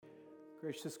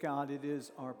Gracious God, it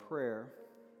is our prayer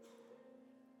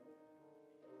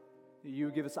that you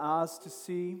would give us eyes to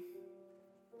see,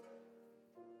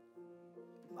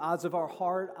 eyes of our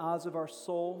heart, eyes of our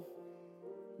soul,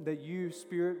 that you,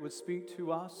 Spirit, would speak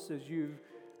to us as you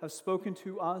have spoken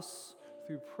to us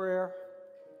through prayer,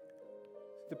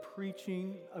 the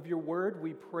preaching of your word.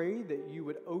 We pray that you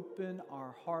would open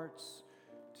our hearts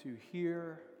to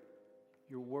hear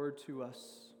your word to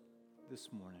us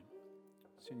this morning.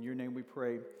 It's in your name we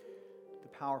pray, the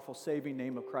powerful saving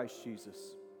name of Christ Jesus.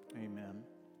 Amen.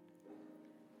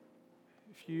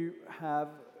 If you have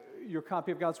your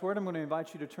copy of God's Word, I'm going to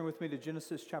invite you to turn with me to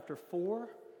Genesis chapter 4.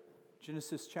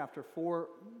 Genesis chapter 4.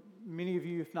 Many of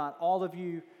you, if not all of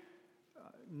you,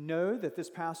 know that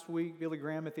this past week, Billy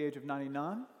Graham, at the age of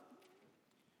 99,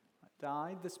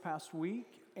 died this past week.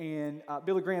 And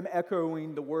Billy Graham,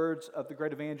 echoing the words of the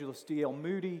great evangelist D.L.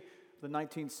 Moody of the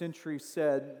 19th century,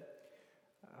 said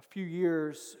a few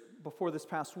years before this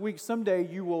past week, "Someday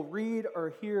you will read or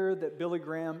hear that Billy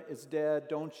Graham is dead.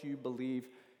 Don't you believe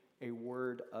a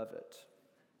word of it.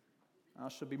 I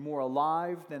shall be more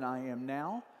alive than I am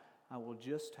now. I will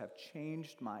just have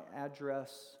changed my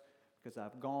address because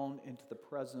I've gone into the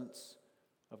presence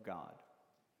of God."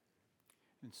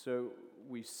 And so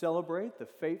we celebrate the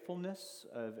faithfulness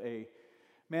of a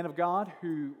man of God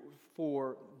who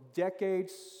for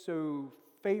decades so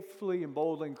faithfully and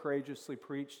boldly and courageously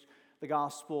preached the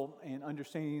gospel and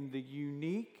understanding the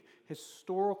unique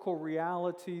historical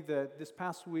reality that this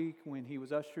past week, when he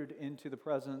was ushered into the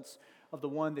presence of the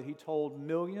one that he told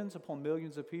millions upon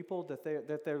millions of people that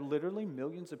there are literally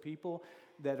millions of people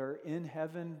that are in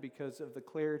heaven because of the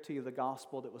clarity of the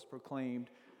gospel that was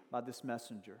proclaimed by this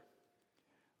messenger.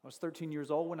 I was 13 years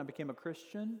old when I became a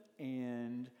Christian,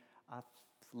 and I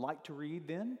liked to read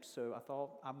then, so I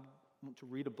thought I want to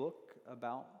read a book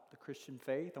about the Christian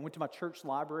faith. I went to my church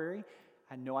library.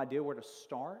 I had no idea where to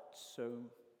start, so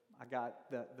I got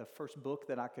the first book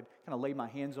that I could kind of lay my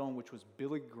hands on, which was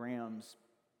Billy Graham's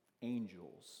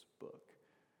Angels book.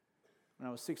 When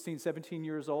I was 16, 17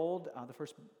 years old, the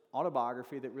first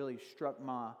autobiography that really struck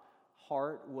my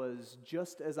heart was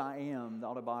Just As I Am, the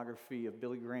autobiography of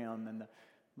Billy Graham, and the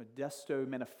Modesto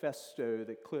Manifesto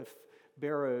that Cliff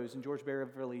Barrows and George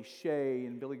Beverly Shea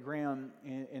and Billy Graham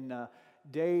in a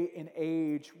day and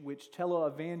age which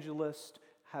televangelists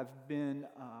have been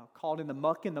caught in the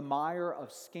muck and the mire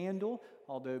of scandal.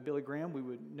 Although Billy Graham, we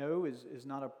would know, is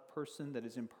not a person that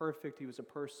is imperfect. He was a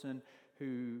person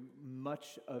who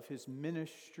much of his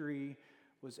ministry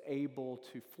was able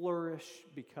to flourish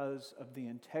because of the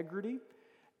integrity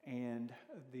and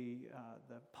the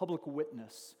public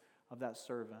witness of that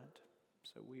servant.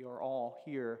 So we are all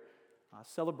here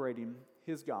celebrating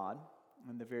his God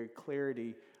and the very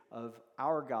clarity of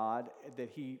our God that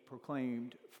he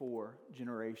proclaimed for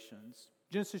generations.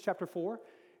 Genesis chapter 4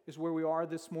 is where we are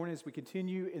this morning as we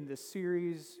continue in this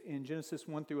series in Genesis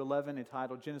 1 through 11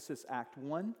 entitled Genesis Act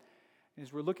 1. And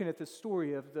as we're looking at the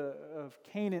story of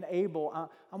Cain and Abel,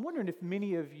 I'm wondering if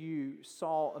many of you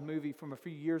saw a movie from a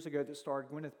few years ago that starred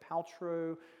Gwyneth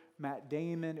Paltrow, Matt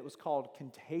Damon. It was called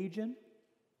Contagion.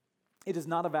 It is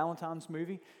not a Valentine's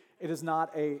movie. It's not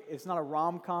a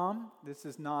rom-com. This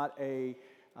is not a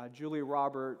Julia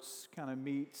Roberts kind of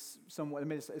meets someone. I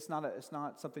mean, it's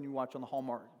not something you watch on the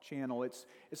Hallmark Channel. It's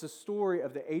a story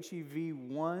of the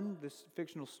HIV-1, this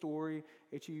fictional story,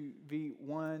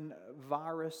 HIV-1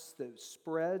 virus that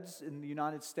spreads in the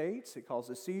United States. It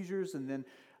causes seizures and then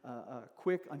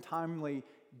quick, untimely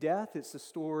death. It's the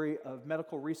story of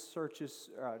medical researchers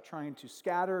trying to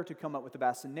scatter to come up with a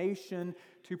vaccination.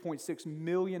 2.6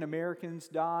 million Americans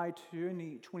die.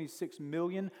 26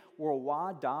 million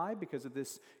worldwide die because of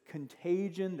this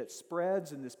contagion that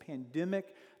spreads and this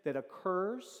pandemic that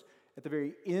occurs. At the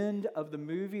very end of the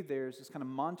movie, there's this kind of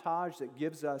montage that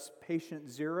gives us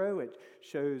patient zero. It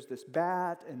shows this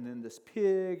bat and then this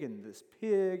pig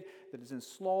that is then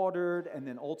slaughtered, and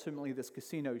then ultimately this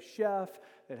casino chef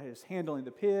that is handling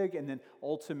the pig, and then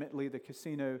ultimately the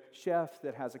casino chef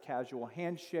that has a casual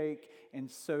handshake.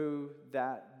 And so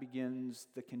that begins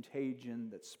the contagion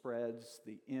that spreads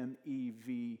the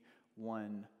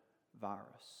MEV-1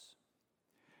 virus.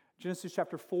 Genesis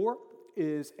chapter 4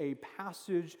 is a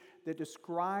passage that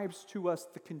describes to us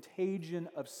the contagion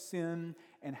of sin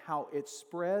and how it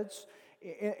spreads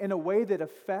in a way that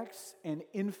affects and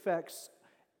infects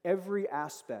every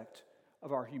aspect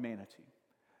of our humanity.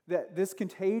 That this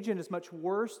contagion is much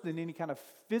worse than any kind of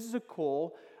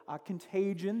physical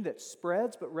contagion that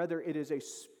spreads, but rather it is a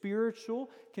spiritual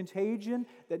contagion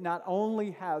that not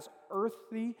only has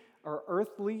earthly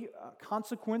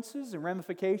consequences and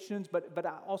ramifications, but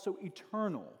also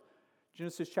eternal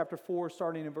Genesis chapter 4,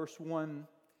 starting in verse 1.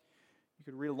 You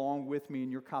could read along with me in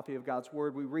your copy of God's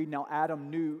Word. We read, "Now Adam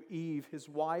knew Eve, his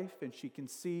wife, and she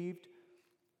conceived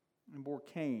and bore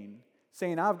Cain,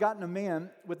 saying, I've gotten a man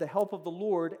with the help of the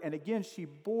Lord. And again she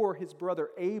bore his brother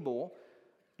Abel.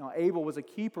 Now Abel was a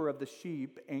keeper of the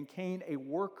sheep, and Cain a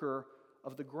worker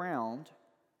of the ground.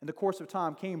 In the course of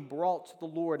time, Cain brought to the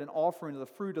Lord an offering of the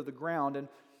fruit of the ground, and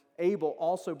Abel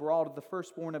also brought of the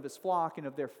firstborn of his flock and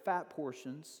of their fat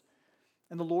portions.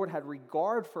 And the Lord had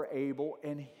regard for Abel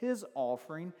and his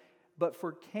offering, but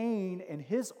for Cain and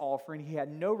his offering he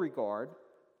had no regard.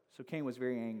 So Cain was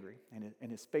very angry,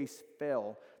 and his face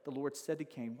fell. The Lord said to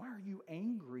Cain, why are you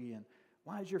angry, and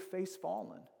why is your face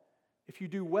fallen? If you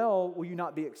do well, will you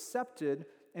not be accepted?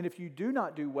 And if you do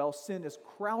not do well, sin is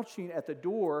crouching at the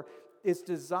door. Its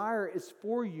desire is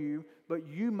for you, but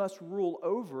you must rule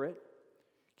over it.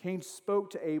 Cain spoke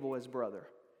to Abel, his brother.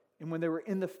 And when they were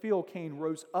in the field, Cain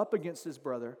rose up against his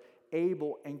brother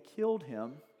Abel and killed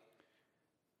him.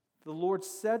 The Lord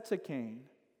said to Cain,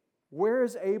 where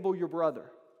is Abel, your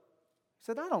brother? He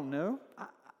said, I don't know.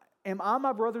 Am I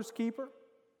my brother's keeper?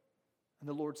 And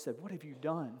the Lord said, what have you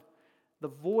done? The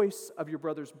voice of your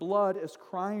brother's blood is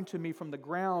crying to me from the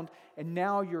ground, and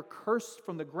now you're cursed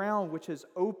from the ground, which has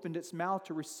opened its mouth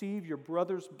to receive your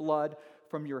brother's blood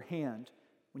from your hand.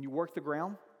 When you work the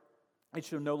ground, it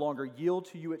shall no longer yield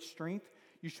to you its strength.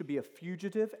 You shall be a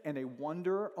fugitive and a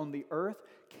wanderer on the earth.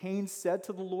 Cain said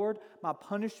to the Lord, my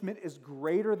punishment is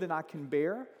greater than I can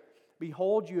bear.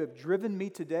 Behold, you have driven me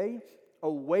today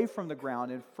away from the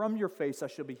ground, and from your face I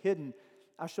shall be hidden.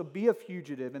 I shall be a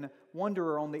fugitive and a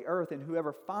wanderer on the earth, and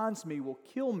whoever finds me will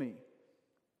kill me.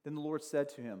 Then the Lord said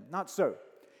to him, not so.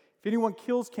 If anyone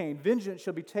kills Cain, vengeance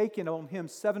shall be taken on him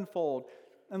sevenfold.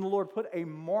 And the Lord put a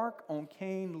mark on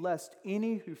Cain, lest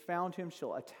any who found him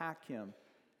shall attack him.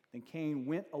 Then Cain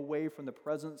went away from the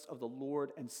presence of the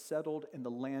Lord and settled in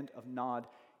the land of Nod,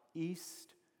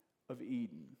 east of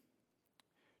Eden.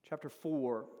 Chapter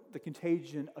 4, the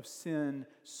contagion of sin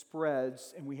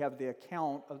spreads, and we have the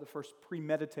account of the first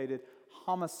premeditated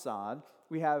homicide.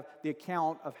 We have the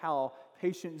account of how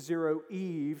patient zero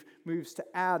Eve moves to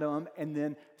Adam, and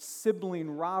then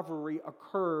sibling rivalry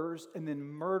occurs, and then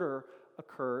murder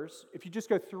occurs. If you just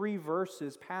go 3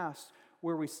 verses past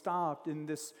where we stopped in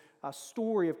this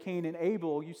story of Cain and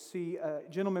Abel, you see a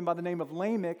gentleman by the name of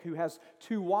Lamech who has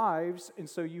 2 wives, and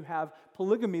so you have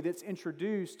polygamy that's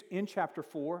introduced in chapter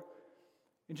 4.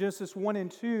 In Genesis 1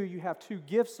 and 2, you have 2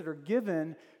 gifts that are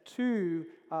given to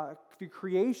the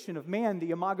creation of man,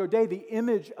 the Imago Dei, the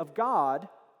image of God,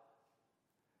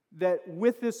 that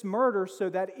with this murder, so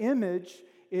that image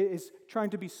is trying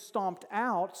to be stomped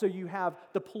out. So you have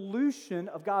the pollution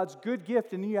of God's good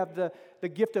gift, and then you have the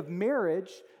gift of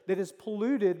marriage that is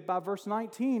polluted by verse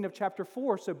 19 of chapter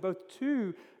 4. So both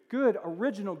 2 good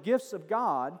original gifts of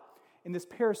God, in this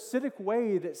parasitic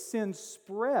way that sin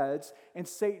spreads and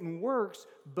Satan works,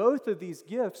 both of these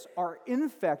gifts are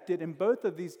infected and both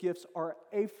of these gifts are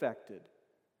affected.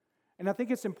 And I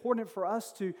think it's important for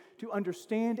us to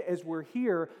understand as we're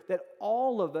here that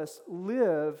all of us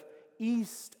live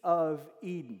east of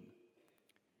Eden.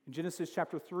 In Genesis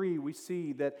chapter 3, we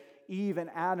see that Eve and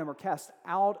Adam are cast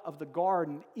out of the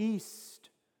garden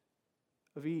east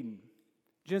of Eden.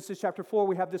 Genesis chapter 4,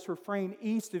 we have this refrain,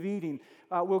 east of Eden.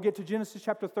 We'll get to Genesis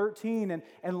chapter 13,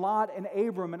 and Lot and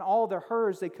Abram and all their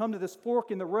herds, they come to this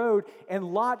fork in the road, and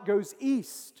Lot goes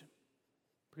east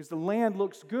because the land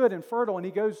looks good and fertile, and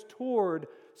he goes toward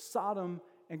Sodom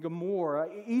and Gomorrah.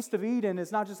 East of Eden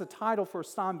is not just a title for a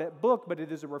Steinbeck book, but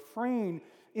it is a refrain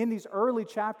in these early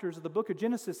chapters of the book of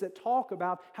Genesis that talk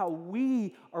about how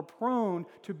we are prone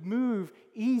to move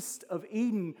east of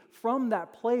Eden from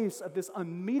that place of this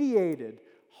unmediated,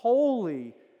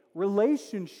 holy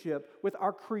relationship with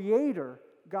our Creator,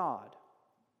 God.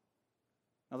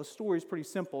 Now, the story is pretty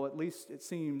simple, at least it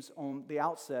seems on the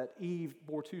outset. Eve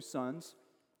bore 2 sons,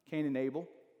 Cain and Abel.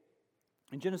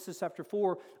 In Genesis chapter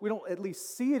 4, we don't at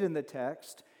least see it in the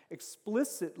text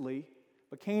explicitly,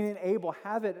 but Cain and Abel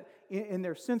have it in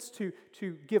their sense to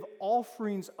give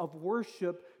offerings of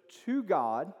worship to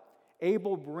God.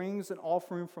 Abel brings an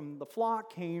offering from the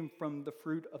flock, Cain from the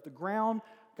fruit of the ground.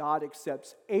 God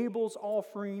accepts Abel's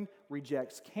offering,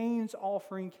 rejects Cain's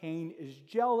offering. Cain is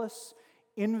jealous,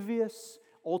 envious,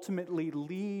 ultimately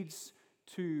leads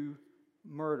to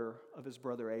murder of his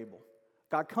brother Abel.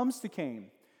 God comes to Cain,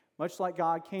 much like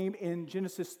God came in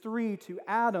Genesis 3 to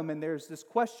Adam, and there's this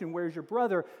question, where's your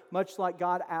brother? Much like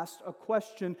God asked a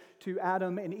question to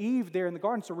Adam and Eve there in the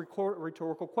garden. It's a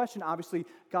rhetorical question. Obviously,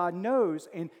 God knows,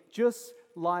 and just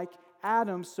like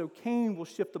Adam, so Cain will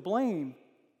shift the blame.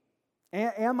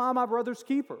 Am I my brother's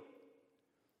keeper?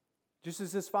 Just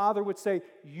as his father would say,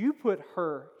 you put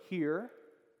her here.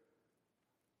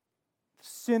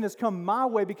 Sin has come my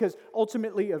way because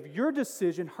ultimately of your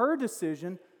decision, her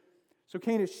decision. So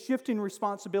Cain is shifting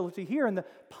responsibility here, and the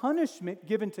punishment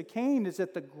given to Cain is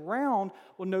that the ground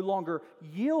will no longer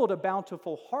yield a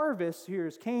bountiful harvest. Here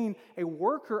is Cain, a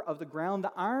worker of the ground.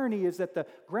 The irony is that the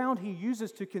ground he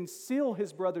uses to conceal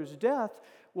his brother's death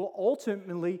will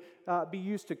ultimately be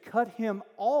used to cut him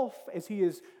off as he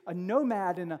is a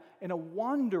nomad and a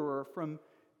wanderer from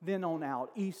then on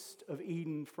out, east of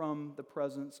Eden from the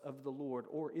presence of the Lord.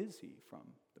 Or is he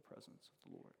from the presence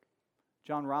of the Lord?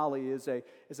 John Riley is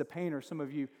a painter. Some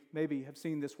of you maybe have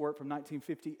seen this work from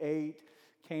 1958,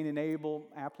 Cain and Abel,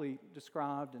 aptly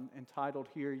described and titled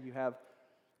here. You have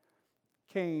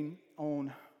Cain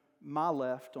on my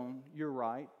left, on your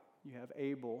right. You have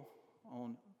Abel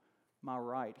on my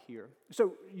right here.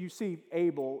 So you see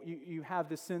Abel, you have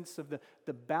this sense of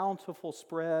the bountiful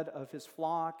spread of his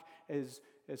flock as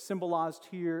symbolized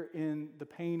here in the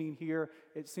painting here.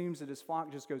 It seems that his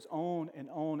flock just goes on and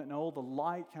on and on. The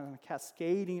light kind of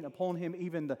cascading upon him.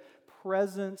 Even the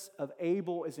presence of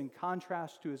Abel is in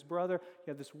contrast to his brother.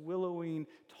 You have this willowing,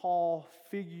 tall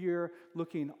figure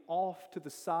looking off to the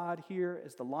side here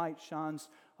as the light shines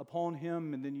upon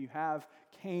him. And then you have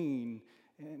Cain.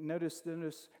 And notice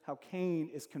how Cain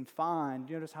is confined.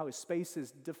 Notice how his space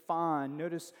is defined.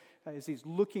 Notice as he's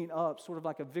looking up, sort of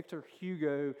like a Victor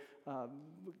Hugo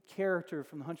character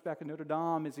from The Hunchback of Notre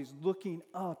Dame, as he's looking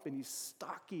up and he's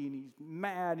stocky and he's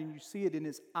mad, and you see it in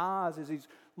his eyes as he's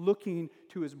looking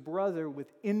to his brother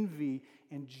with envy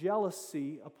and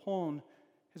jealousy upon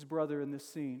his brother in this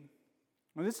scene.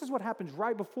 And this is what happens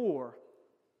right before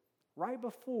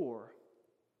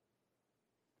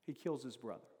he kills his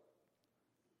brother.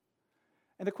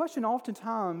 And the question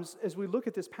oftentimes as we look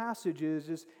at this passage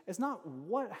is not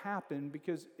what happened,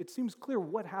 because it seems clear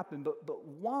what happened, but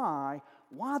why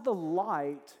the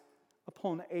light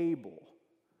upon Abel?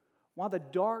 Why the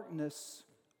darkness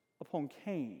upon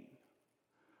Cain?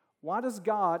 Why does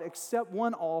God accept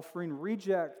one offering,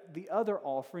 reject the other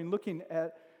offering? Looking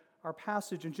at our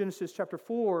passage in Genesis chapter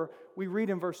 4, we read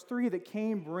in verse 3 that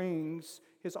Cain brings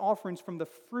his offerings from the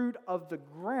fruit of the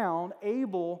ground.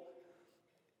 Abel,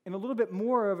 in a little bit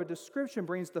more of a description,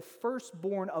 brings the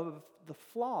firstborn of the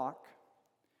flock.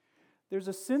 There's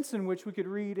a sense in which we could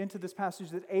read into this passage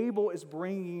that Abel is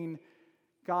bringing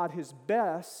God his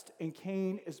best, and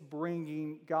Cain is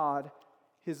bringing God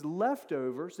his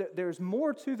leftovers. There's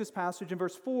more to this passage. In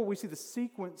verse 4, we see the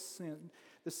sequence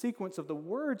of the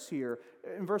words here.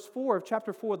 In verse 4 of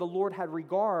chapter 4, the Lord had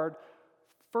regard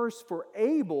first for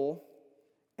Abel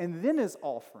and then his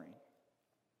offering.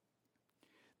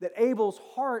 That Abel's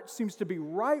heart seems to be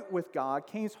right with God,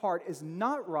 Cain's heart is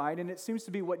not right, and it seems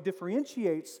to be what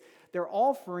differentiates their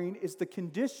offering is the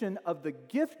condition of the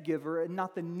gift giver and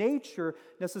not the nature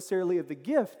necessarily of the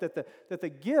gift, that the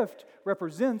gift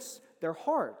represents their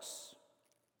hearts.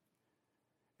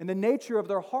 And the nature of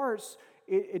their hearts,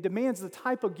 it demands the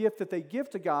type of gift that they give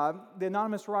to God. The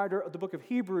anonymous writer of the book of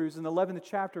Hebrews in the 11th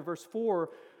chapter, verse 4,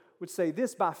 would say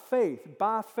this: by faith,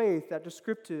 that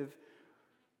descriptive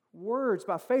words,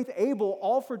 by faith Abel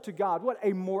offered to God what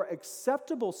a more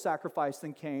acceptable sacrifice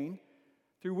than Cain,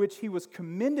 through which he was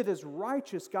commended as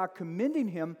righteous, God commending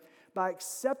him by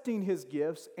accepting his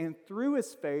gifts, and through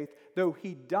his faith, though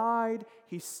he died,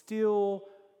 he still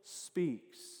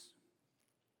speaks.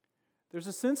 There's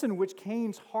a sense in which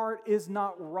Cain's heart is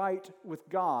not right with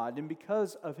God, and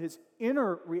because of his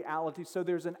inner reality, so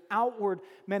there's an outward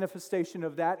manifestation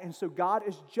of that, and so God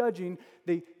is judging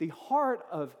the heart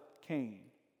of Cain.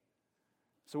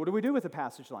 So what do we do with a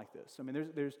passage like this? I mean,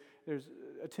 there's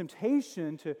a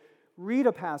temptation to read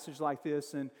a passage like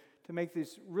this and to make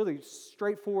this really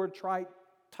straightforward, trite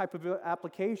type of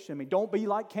application. I mean, don't be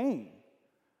like Cain.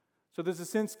 So there's a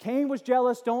sense Cain was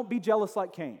jealous, don't be jealous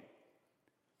like Cain.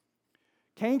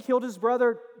 Cain killed his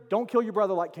brother, don't kill your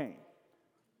brother like Cain.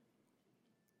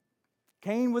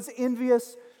 Cain was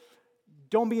envious,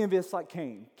 don't be envious like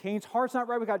Cain. Cain's heart's not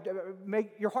right with God,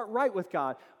 make your heart right with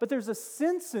God. But there's a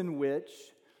sense in which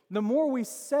the more we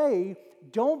say,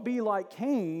 don't be like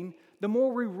Cain, the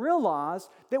more we realize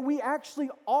that we actually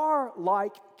are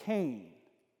like Cain.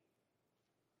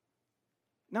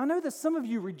 Now, I know that some of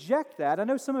you reject that. I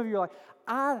know some of you are like,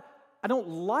 I don't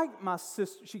like my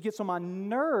sister. She gets on my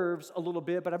nerves a little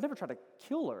bit, but I've never tried to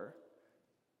kill her.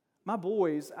 My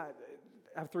boys, I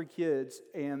have 3 kids,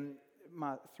 and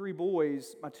my 3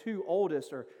 boys, my 2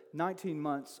 oldest, are 19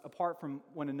 months apart from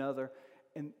one another,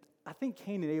 and I think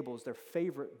Cain and Abel is their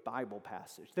favorite Bible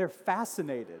passage. They're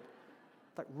fascinated.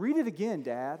 Like, read it again,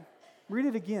 Dad. Read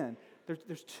it again.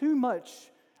 There's too much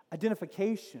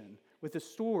identification with the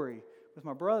story, with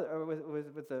my brother, or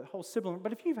with the whole sibling.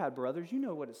 But if you've had brothers, you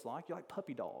know what it's like. You're like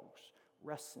puppy dogs,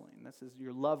 wrestling. This is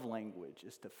your love language,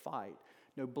 is to fight.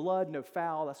 No blood, no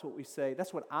foul, that's what we say.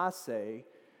 That's what I say.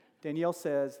 Danielle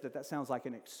says that sounds like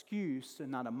an excuse and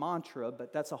not a mantra,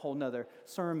 but that's a whole nother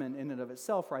sermon in and of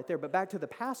itself right there. But back to the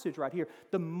passage right here,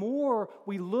 the more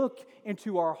we look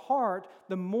into our heart,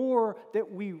 the more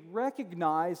that we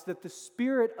recognize that the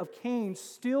spirit of Cain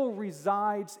still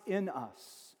resides in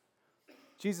us.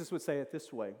 Jesus would say it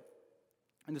this way.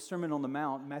 In the Sermon on the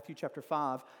Mount, Matthew chapter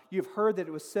 5, you have heard that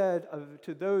it was said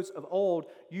to those of old,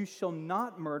 you shall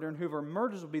not murder, and whoever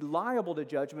murders will be liable to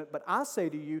judgment. But I say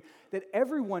to you that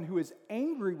everyone who is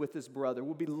angry with his brother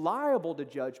will be liable to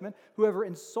judgment. Whoever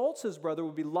insults his brother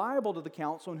will be liable to the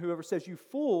council, and whoever says you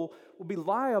fool will be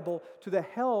liable to the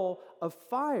hell of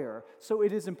fire. So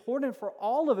it is important for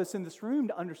all of us in this room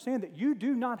to understand that you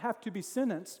do not have to be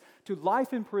sentenced to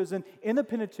life in prison, in the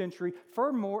penitentiary,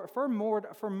 for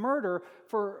murder,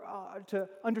 to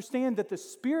understand that the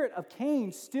spirit of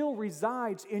Cain still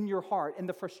resides in your heart, in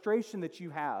the frustration that you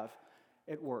have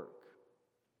at work,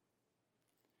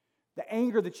 the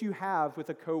anger that you have with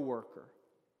a coworker,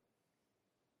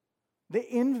 the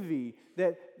envy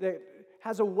that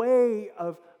has a way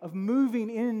of moving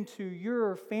into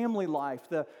your family life,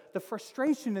 the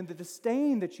frustration and the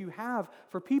disdain that you have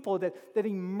for people that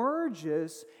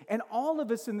emerges. And all of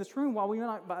us in this room, while we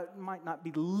might not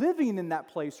be living in that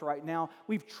place right now,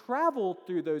 we've traveled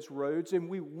through those roads, and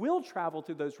we will travel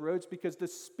through those roads because the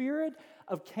spirit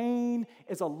of Cain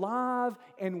is alive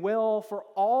and well for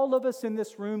all of us in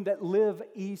this room that live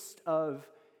east of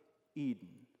Eden.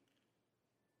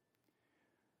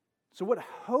 So what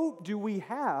hope do we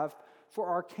have for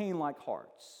our Cain-like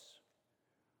hearts?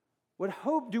 What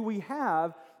hope do we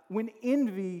have when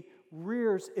envy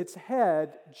rears its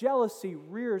head, jealousy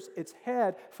rears its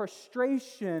head,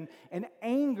 frustration and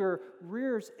anger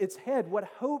rears its head? What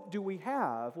hope do we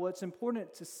have? Well, it's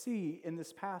important to see in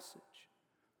this passage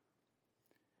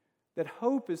that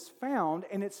hope is found,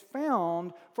 and it's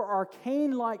found for our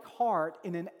Cain-like heart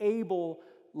in an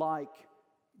Abel-like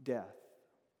death.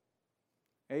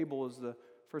 Abel is the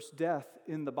first death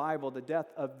in the Bible, the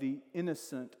death of the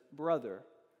innocent brother.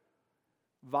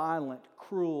 Violent,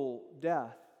 cruel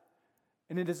death.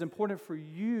 And it is important for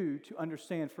you to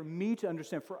understand, for me to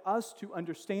understand, for us to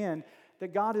understand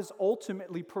that God has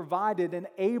ultimately provided an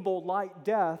Abel-like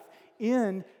death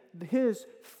in His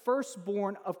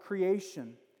firstborn of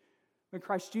creation. When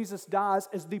Christ Jesus dies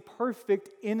as the perfect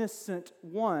innocent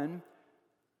one,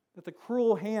 that the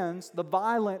cruel hands, the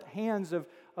violent hands of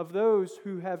those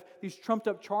who have these trumped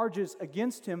up charges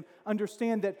against Him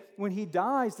understand that when He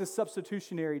dies, the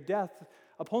substitutionary death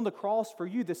upon the cross for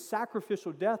you, the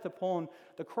sacrificial death upon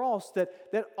the cross, that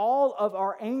all of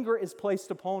our anger is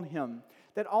placed upon Him,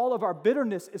 that all of our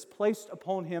bitterness is placed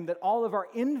upon Him, that all of our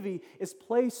envy is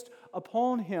placed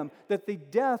upon Him, that the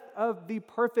death of the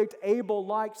perfect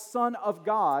Abel-like Son of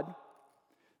God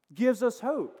gives us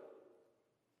hope.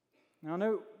 Now, I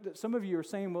know that some of you are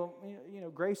saying, well,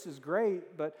 grace is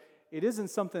great, but it isn't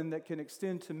something that can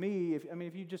extend to me.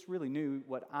 If you just really knew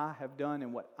what I have done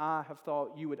and what I have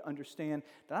thought, you would understand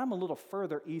that I'm a little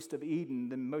further east of Eden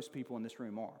than most people in this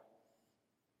room are.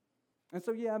 And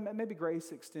so, yeah, maybe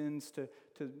grace extends to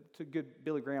good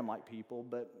Billy Graham-like people,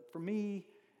 but for me,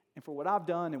 and for what I've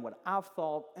done and what I've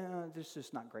thought, there's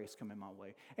just not grace coming my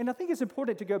way. And I think it's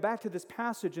important to go back to this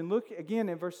passage and look again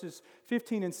in verses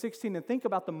 15 and 16 and think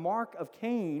about the mark of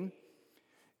Cain.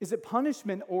 Is it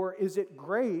punishment or is it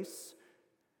grace?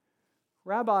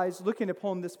 Rabbis looking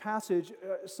upon this passage,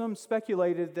 some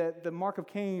speculated that the mark of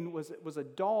Cain was a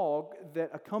dog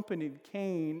that accompanied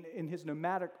Cain in his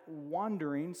nomadic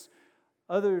wanderings.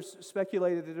 Others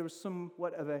speculated that it was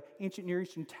somewhat of an ancient Near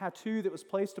Eastern tattoo that was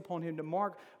placed upon him to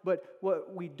mark, but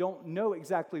what we don't know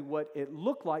exactly what it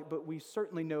looked like, but we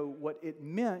certainly know what it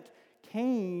meant.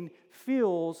 Cain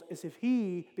feels as if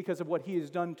he, because of what he has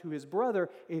done to his brother,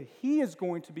 he is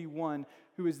going to be one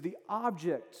who is the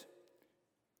object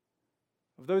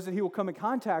of those that he will come in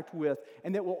contact with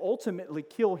and that will ultimately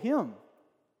kill him.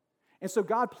 And so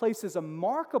God places a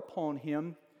mark upon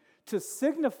him to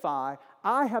signify,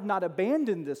 I have not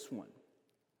abandoned this one.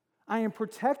 I am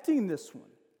protecting this one.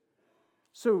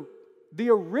 So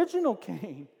the original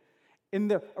Cain, in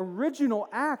the original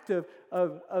act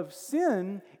of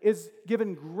sin, is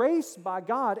given grace by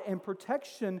God and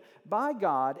protection by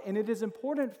God. And it is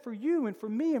important for you and for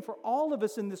me and for all of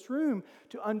us in this room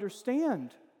to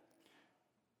understand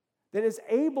that as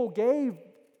Abel gave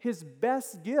his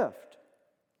best gift,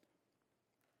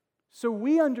 so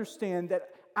we understand that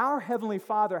our Heavenly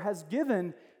Father has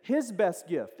given His best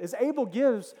gift. As Abel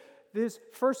gives this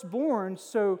firstborn,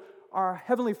 so our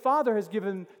Heavenly Father has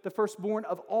given the firstborn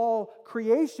of all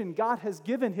creation. God has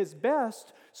given His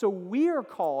best, so we are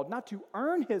called not to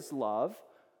earn His love,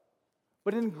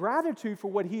 but in gratitude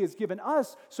for what He has given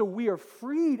us, so we are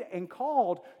freed and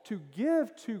called to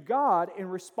give to God in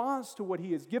response to what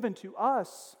He has given to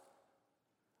us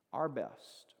our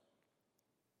best.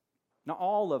 Now,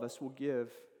 all of us will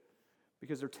give,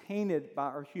 because they're tainted by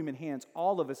our human hands,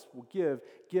 all of us will give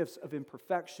gifts of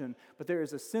imperfection, but there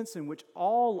is a sense in which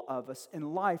all of us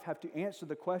in life have to answer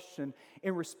the question,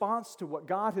 in response to what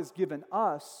God has given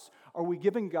us, are we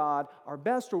giving God our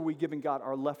best, or are we giving God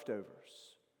our leftovers?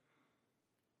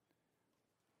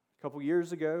 A couple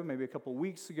years ago, maybe a couple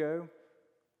weeks ago,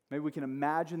 maybe we can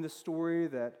imagine the story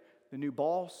that the new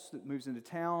boss that moves into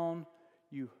town,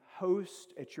 you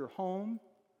host at your home.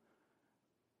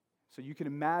 So you can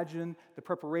imagine the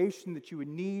preparation that you would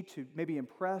need to maybe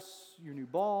impress your new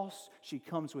boss. She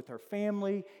comes with her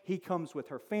family. He comes with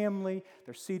her family.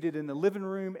 They're seated in the living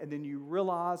room, and then you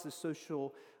realize the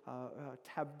social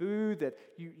taboo that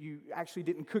you actually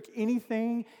didn't cook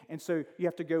anything, and so you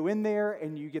have to go in there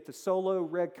and you get the Solo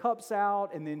red cups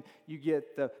out, and then you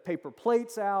get the paper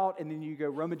plates out, and then you go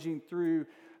rummaging through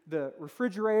the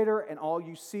refrigerator, and all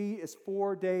you see is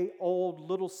 4-day-old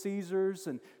Little Caesars.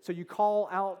 And so you call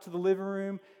out to the living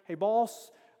room, "Hey,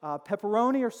 boss,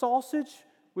 pepperoni or sausage?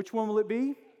 Which one will it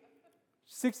be?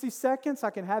 60 seconds,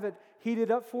 I can have it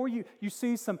heated up for you." You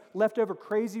see some leftover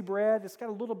crazy bread. It's got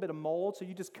a little bit of mold, so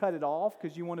you just cut it off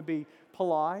because you want to be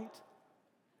polite.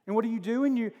 And what are you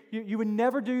doing? You would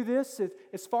never do this.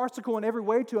 It's farcical in every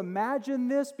way to imagine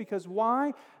this, because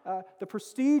why? The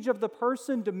prestige of the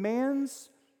person demands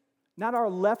not our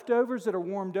leftovers that are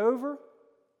warmed over,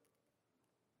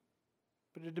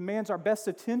 but it demands our best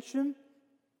attention,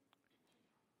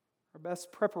 our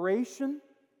best preparation.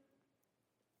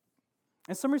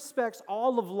 In some respects,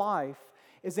 all of life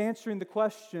is answering the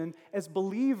question, as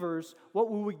believers,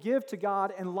 what will we give to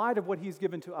God in light of what He's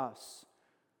given to us?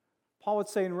 Paul would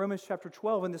say in Romans chapter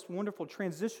 12, in this wonderful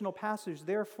transitional passage,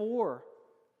 "Therefore,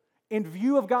 in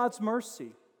view of God's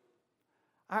mercy,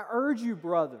 I urge you,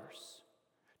 brothers,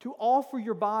 to offer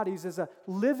your bodies as a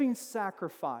living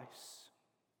sacrifice.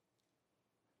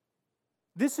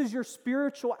 This is your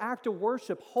spiritual act of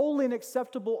worship, holy and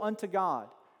acceptable unto God."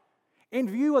 In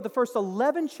view of the first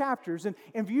 11 chapters, and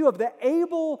in view of the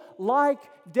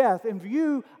Abel-like death, in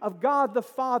view of God the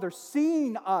Father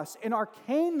seeing us in our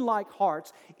Cain-like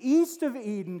hearts east of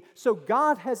Eden, so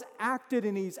God has acted,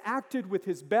 and He's acted with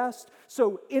His best.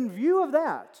 So in view of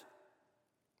that,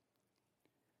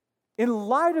 in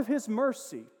light of His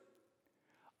mercy,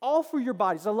 offer your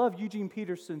bodies. I love Eugene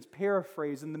Peterson's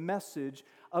paraphrase in the Message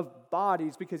of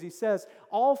bodies, because he says,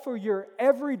 offer your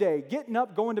everyday, getting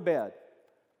up, going to bed,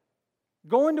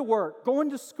 going to work, going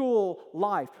to school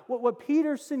life. What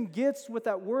Peterson gets with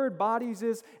that word bodies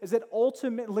is that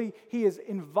ultimately he is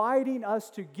inviting us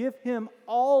to give Him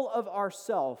all of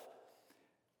ourselves.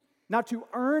 Not to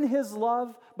earn His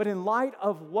love, but in light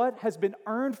of what has been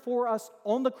earned for us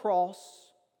on the cross,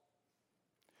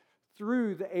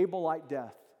 through the Abel-like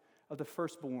death of the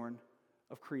firstborn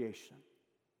of creation.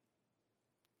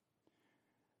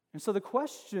 And so the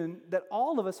question that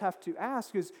all of us have to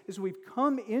ask is, as we've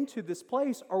come into this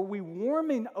place, are we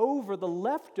warming over the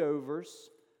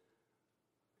leftovers,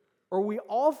 or are we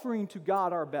offering to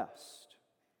God our best?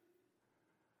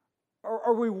 Or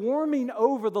are we warming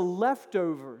over the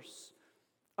leftovers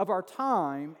of our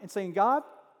time and saying, "God,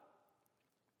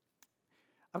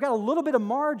 I've got a little bit of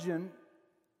margin,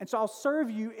 and so I'll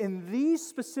serve you in these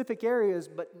specific areas,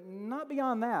 but not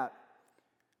beyond that"?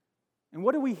 And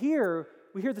what do we hear?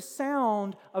 We hear the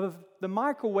sound of the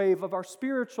microwave of our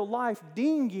spiritual life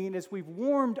dinging as we've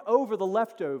warmed over the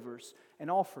leftovers and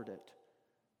offered it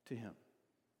to Him.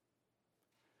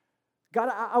 God,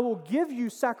 I will give you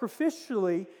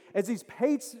sacrificially as these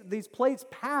plates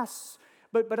pass.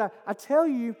 But I tell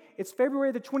you, it's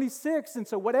February the 26th, and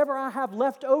so whatever I have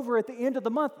left over at the end of the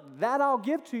month, that I'll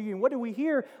give to you. And what do we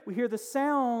hear? We hear the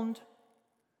sound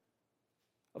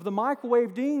of the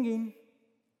microwave dinging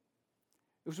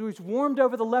as we've warmed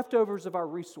over the leftovers of our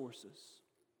resources.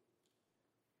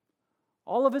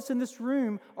 All of us in this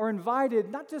room are invited,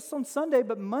 not just on Sunday,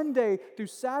 but Monday through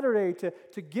Saturday,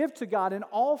 to give to God an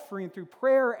offering through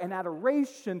prayer and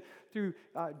adoration, through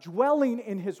dwelling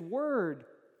in His Word.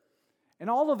 And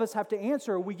all of us have to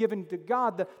answer, are we giving to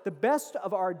God the best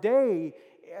of our day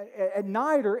at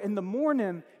night or in the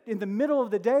morning, in the middle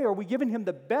of the day? Are we giving Him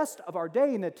the best of our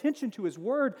day and attention to His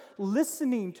Word,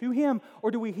 listening to Him? Or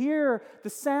do we hear the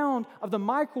sound of the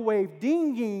microwave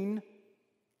dinging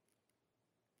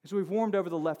as we've warmed over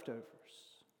the leftovers?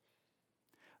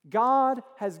 God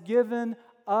has given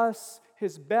us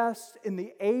His best in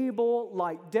the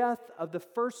Abel-like death of the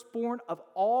firstborn of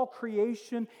all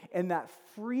creation, and that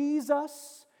frees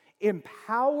us,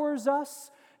 empowers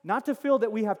us, not to feel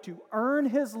that we have to earn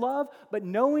His love, but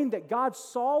knowing that God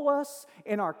saw us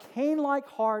in our Cain-like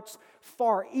hearts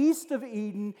far east of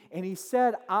Eden, and He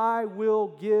said, I will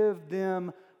give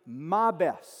them my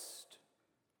best.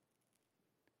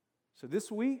 So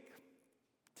this week,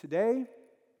 today,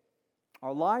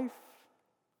 our life,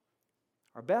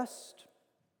 our best,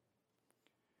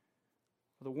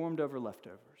 are the warmed over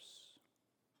leftovers.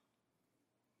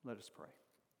 Let us pray.